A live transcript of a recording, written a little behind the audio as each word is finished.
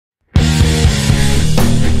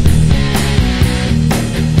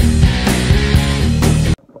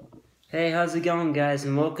Hey, how's it going, guys?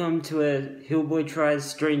 And welcome to a Hillboy Tries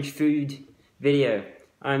Strange Food video.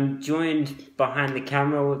 I'm joined behind the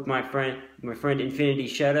camera with my friend Infinity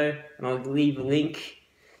Shadow, and I'll leave a link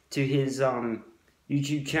to his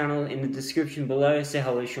YouTube channel in the description below. Say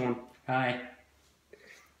hello, Sean. Hi.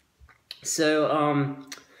 So,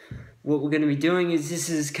 what we're going to be doing is this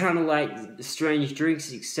is kind of like strange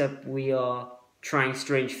drinks, except we are trying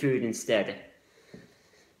strange food instead.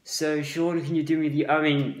 So, Sean, can you do me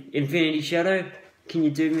Infinity Shadow, can you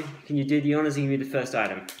do the honors and give me the first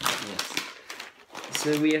item? Yes.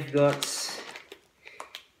 So we have got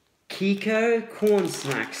Kiko corn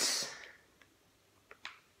snacks.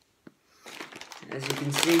 As you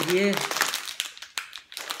can see here.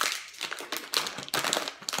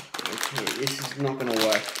 Okay, this is not gonna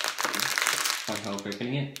work. Want help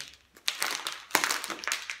opening it?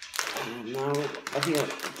 No, I think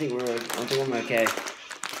I'm okay.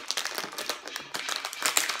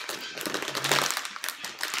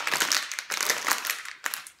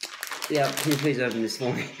 Yeah, can you please open this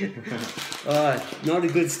for me? Not a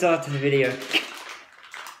good start to the video.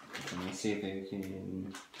 Let me see if we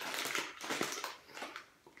can...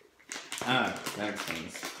 Ah, that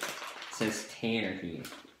things. It says tear here.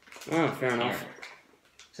 Oh, fair enough.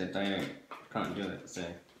 Except I can't do it, so...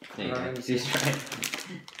 There you Right, go. Just try it.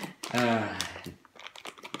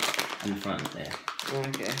 In front there.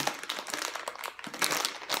 Okay.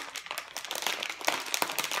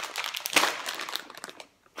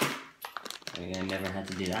 I never had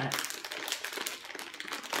to do that.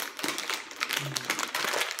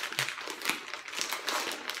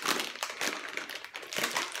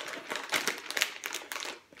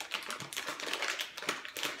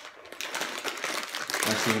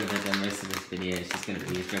 Actually, when I've done most of this video, it's just going to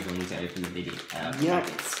be struggling to open the video. Yep.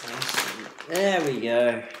 There we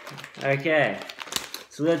go. Okay.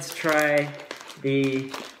 So let's try the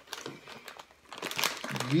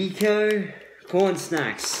Kiko corn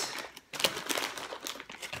snacks.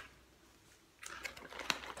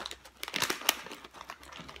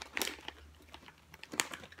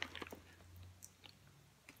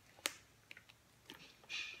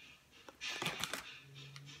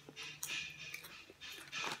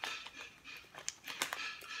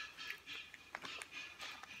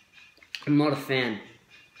 I'm not a fan.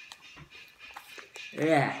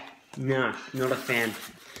 Yeah, no, not a fan.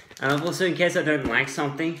 And also, in case I don't like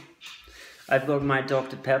something, I've got my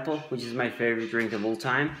Dr. Pepper, which is my favorite drink of all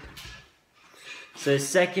time. So,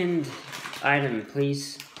 second item,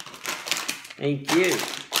 please. Thank you.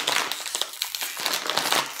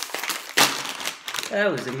 That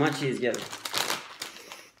was a much easier.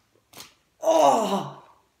 Oh!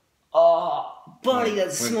 Oh! Buddy,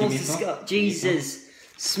 that smells disgusting. Jesus!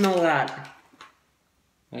 Smell that.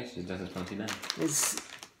 Actually, it doesn't smell too bad. It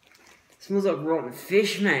smells like rotten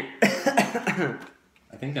fish, mate. I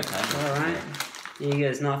think I've had this Alright. before. Here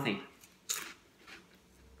goes nothing. I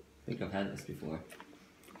think I've had this before.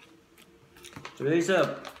 So these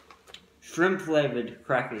are shrimp flavored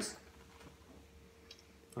crackers.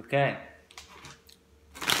 Okay.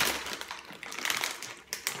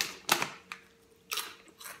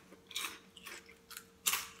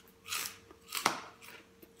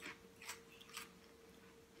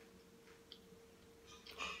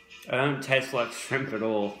 I don't taste like shrimp at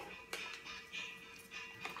all.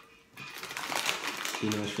 Do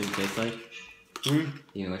you know what shrimp tastes like? Hmm?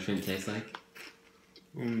 You know what shrimp tastes like?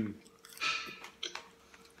 I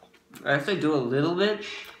actually do a little bit.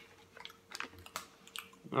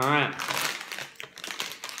 Alright.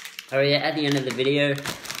 Oh yeah, at the end of the video,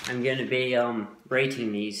 I'm going to be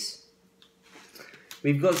rating these.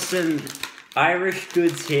 We've got some Irish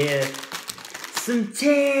goods here. Some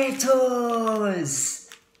potatoes!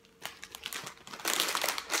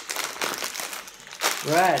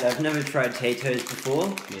 Right, I've never tried potatoes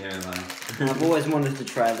before. Yeah, And I've always wanted to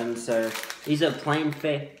try them, so these are plain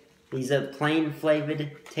flavored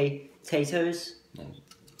potatoes.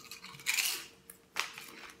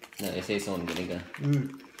 No, it says salt and vinegar.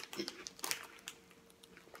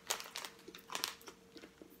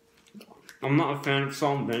 I'm not a fan of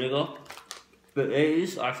salt and vinegar, but it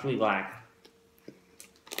is actually like,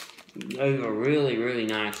 those are really, really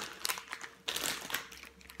nice.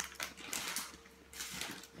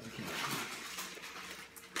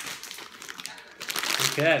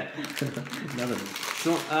 Okay. Another one.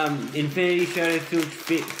 So, Infinity Shadow,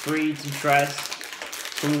 feel free to try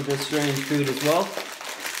some of the strange food as well.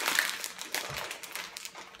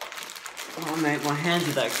 Oh mate, my hands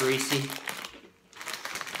are that greasy.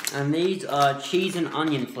 And these are cheese and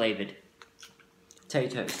onion flavored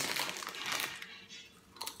potatoes.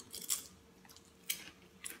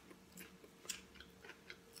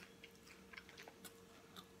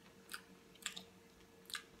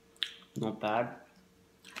 bad.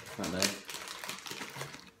 Not bad.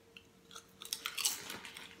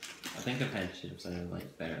 I think I've had chips that are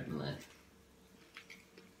like better than that.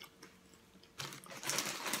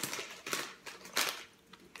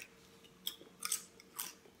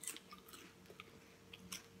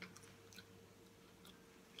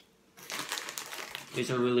 These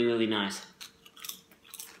are really, really nice.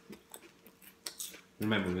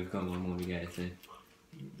 Remember, we've got one more to go to.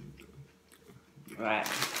 Right,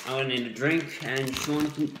 I'm gonna need a drink, and Sean,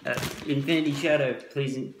 Infinity Shadow,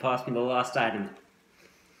 please pass me the last item.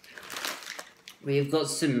 We've got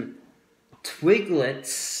some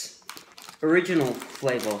Twiglets original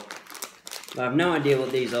flavor. I have no idea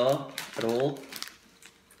what these are at all.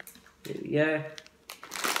 There we go.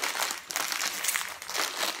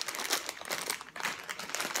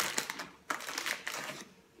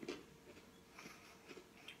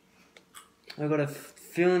 I've got a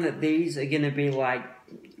feeling that these are gonna be like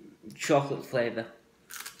chocolate flavor.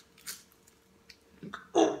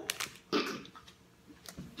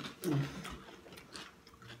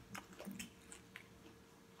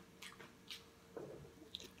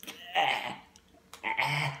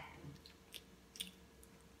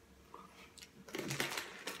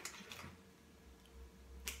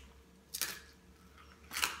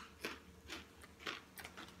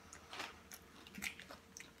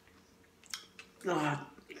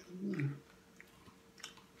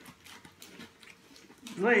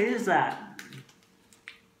 What is that?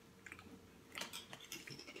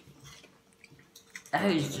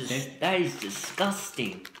 That is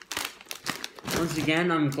disgusting. Once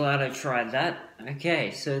again, I'm glad I tried that.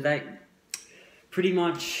 Okay, so that pretty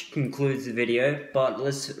much concludes the video, but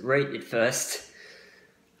let's rate it first.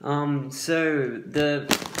 So the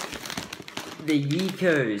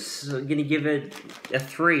Yikos, I'm gonna give it a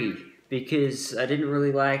 3 because I didn't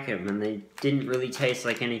really like them and they didn't really taste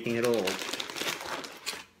like anything at all.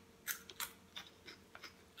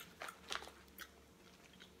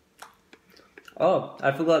 Oh,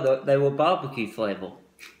 I forgot that they were barbecue flavor.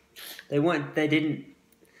 They didn't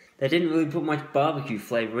really put much barbecue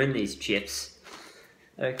flavor in these chips.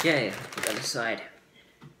 Okay, put that aside.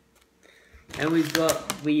 And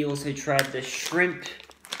we also tried the shrimp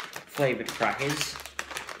flavored crackers.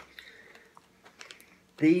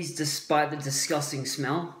 These, despite the disgusting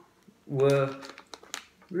smell, were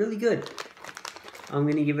really good. I'm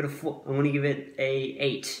gonna give it a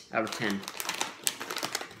 8 out of 10.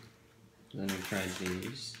 Then we tried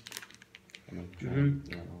these. And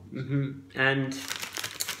And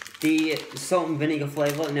the salt and vinegar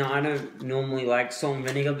flavor. Now I don't normally like salt and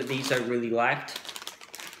vinegar, but these I really liked.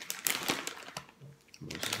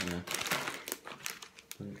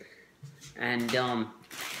 And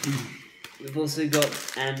we've also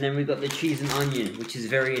got, and then we've got the cheese and onion, which is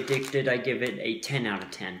very addicted. I give it a 10 out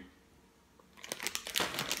of 10.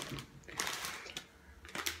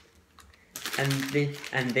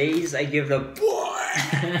 And these I give it a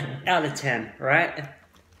out of 10, right?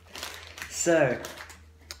 So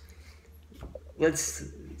we're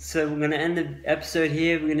gonna end the episode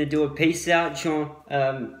here. We're gonna do a peace out. Sean,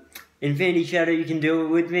 Infinity Shadow, you can do it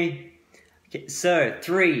with me. Okay, so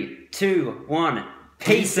 3, 2, 1,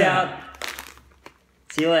 peace out.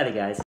 See you later, guys.